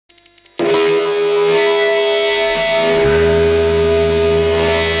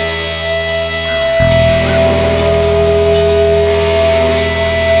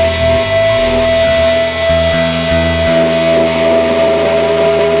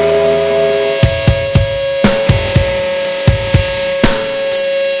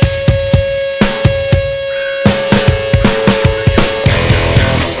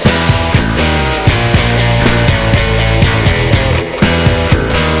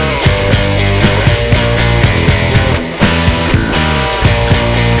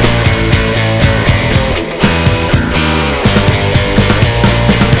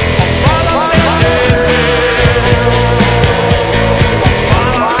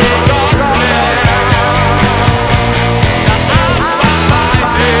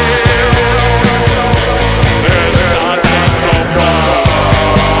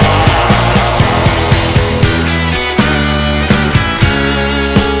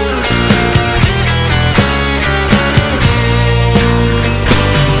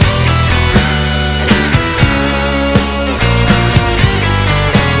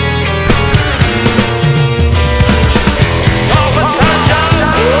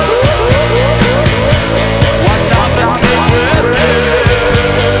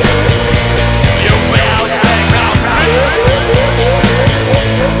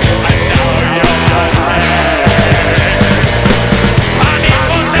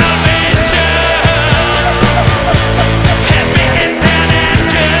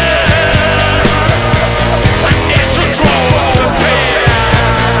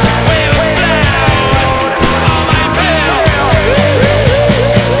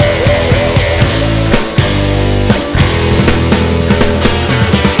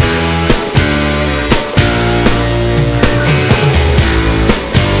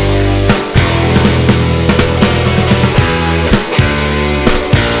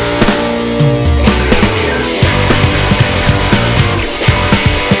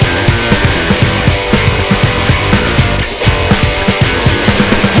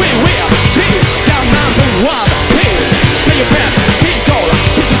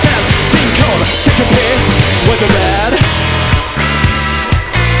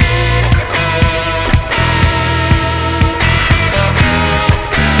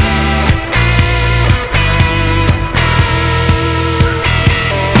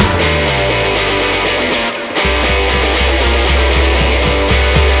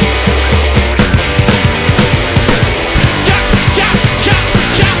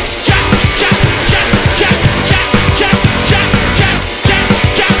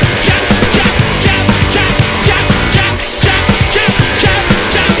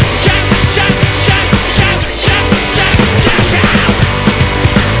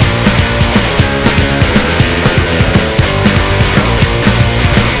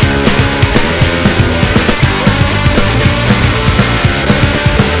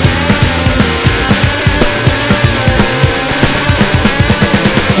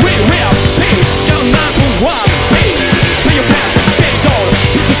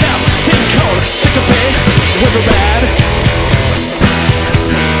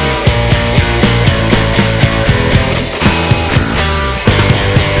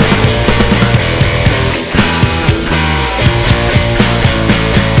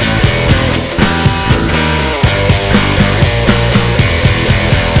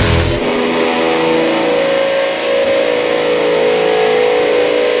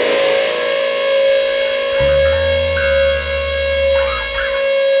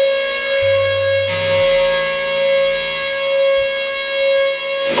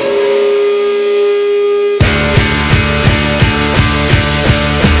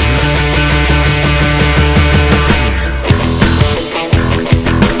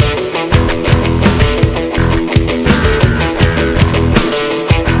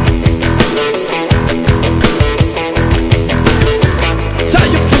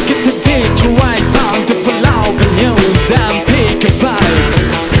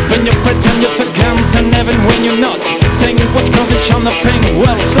even when you're not saying what coverage on the thing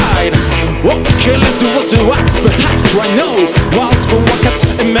will slide. Okay, let's do what the what's perhaps right now. Walls for workouts,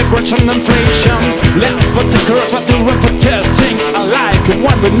 immigration, inflation. Left for the curve, but the run for testing. I like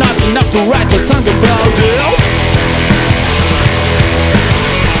one, but not enough to write a song about it.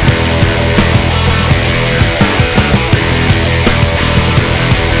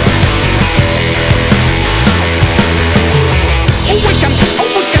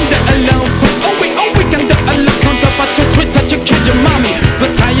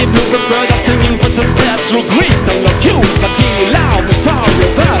 Look great, I love you, but do you love me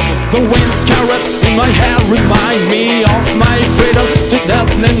forever? The wind's caress in my hair reminds me of my freedom to death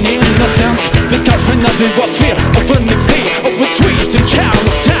and innocence. This country nothing but fear of the next day, of a twist and count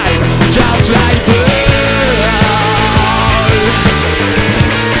of time, just like bird.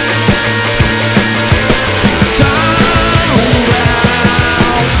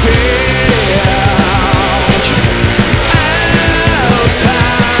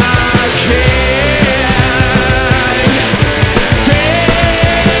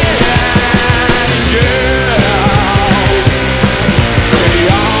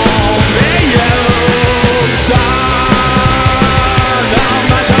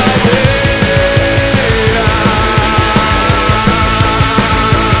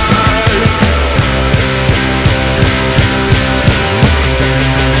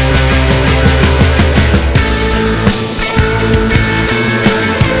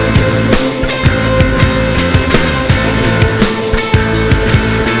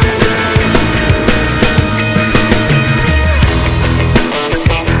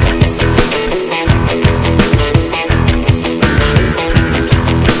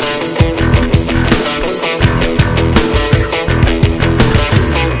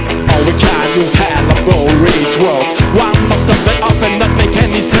 One of them may often not make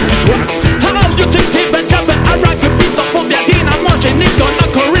any sense, it works. How you think deep and jump and I rock a beat of phobia, Dina Marche, Nico, no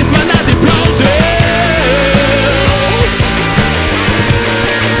charisma, not the applauses.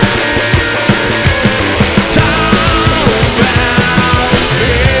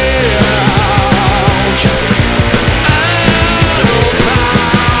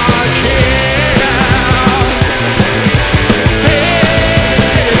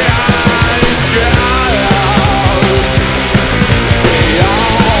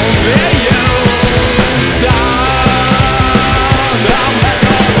 Yeah.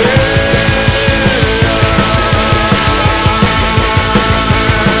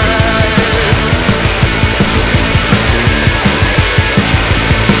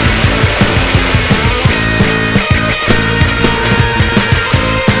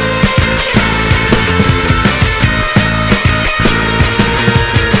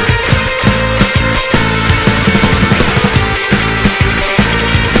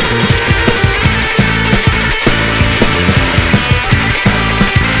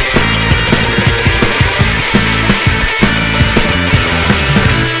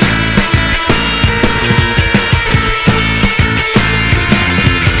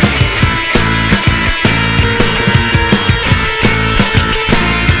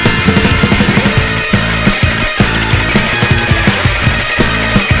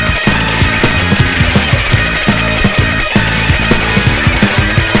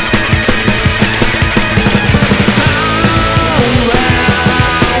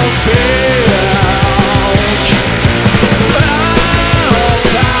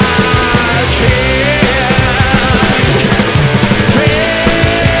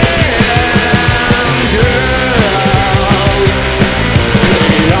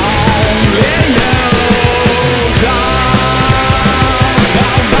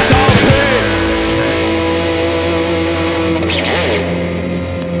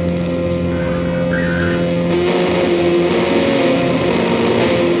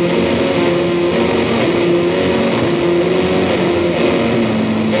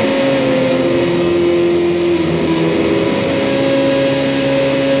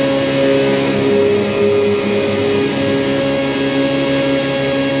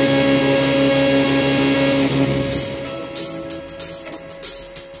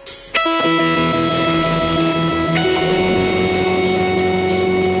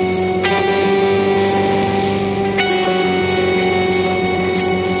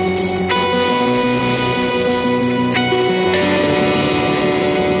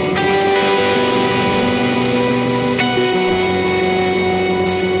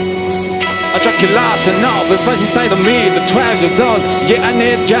 drank a lot to know the voice inside of me, the 12 years old. Yeah, I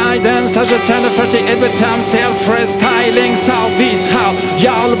need guidance. I just turned 38 but I'm still freestyling. So this how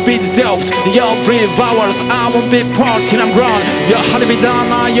y'all be doped. Y'all breathe hours, I won't be part till I'm grown. You're how to be done,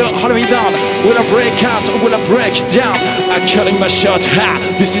 you're how to be done. Will I break out or will I break down? I'm calling my shot, ha,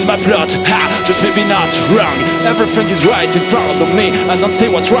 this is my plot, ha, just maybe not wrong. Everything is right in front of me. I don't say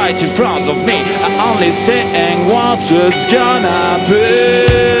what's right in front of me. I'm only saying what it's gonna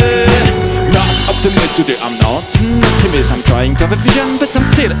be. Not optimist today, I'm not an optimist. I'm trying to have a vision, but I'm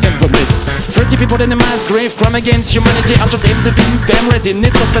still in the mist. 30 people in a mass grave, crime against humanity. I'm just interviewing them, ready,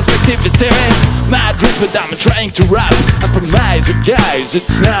 need some perspective. Is there mad rip, but I'm trying to rap. I promise you guys,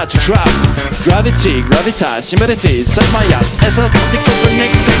 it's not a trap. Gravity, gravitas, humidity, suck my ass. As a particle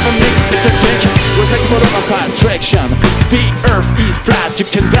connect, take a mix, it's a kick. We're like a of attraction. The earth is flat, you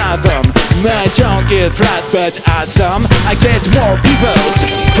can fathom. I don't get flat, but awesome. I get more peoples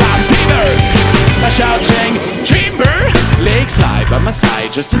from beaver. I'm shouting timber. Lakeside by my side,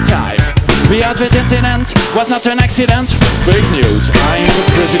 just in time. The Advent incident was not an accident. Fake news, I'm the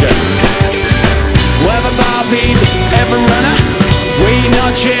president. Whoever Bobby, ever runner, we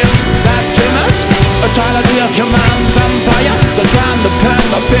not chill, bad dreamers. A trilogy of human vampire. The sun, the pen,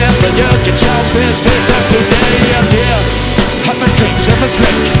 the fears, and you can show this face up today. Yeah, dear. Have a drink, have a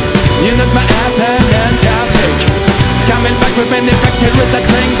slink. You know my app and traffic. Coming back with many factory with a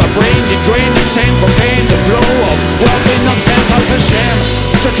drink. My brain, it drained, insane for pain. The flow of worldly nonsense, half a shame.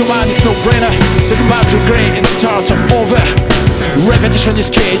 Such a man is no brainer. Take him out to grey and start over. Repetition is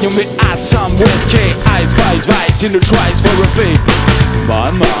key, you may add some whiskey. Ice, vice, in the tries for a fee.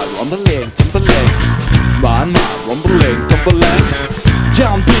 Man, rumbling, tumbling. Man, rumbling, tumbling.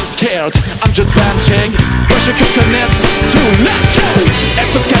 Don't be scared, I'm just venting. Brush your coconuts to let's go. If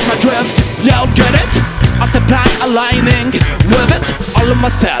you get my drift, you'll get it. I supply aligning with it. All of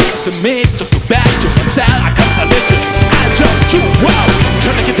myself, to me, to go back to myself. I come to it, I jump too well.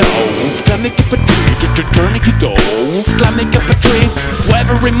 Turning it off, climbing up a tree. Turning it off, climbing up a tree.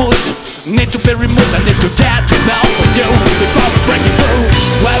 Whoever removes, need to be removed. I need to get to know for you before breaking through.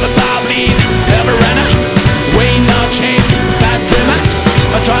 Whoever Bobby, ever runner, we not change, bad dreamers.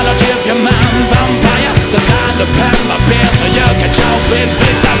 I try to give you man vampire. The sound of pen, my beer, so you can show please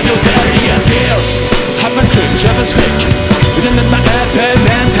stop you there, yeah, dear. Have a drink, have a slick. You didn't my happen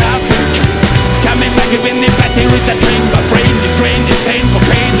and traffic. Coming back in the battery with a drink. My brain is drained, insane for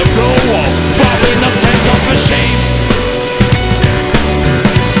pain. The flow of probably no sense of a shame.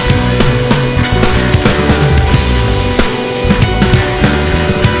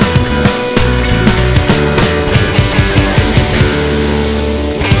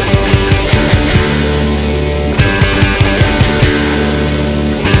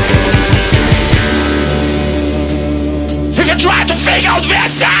 Try to figure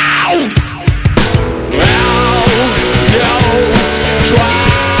this out!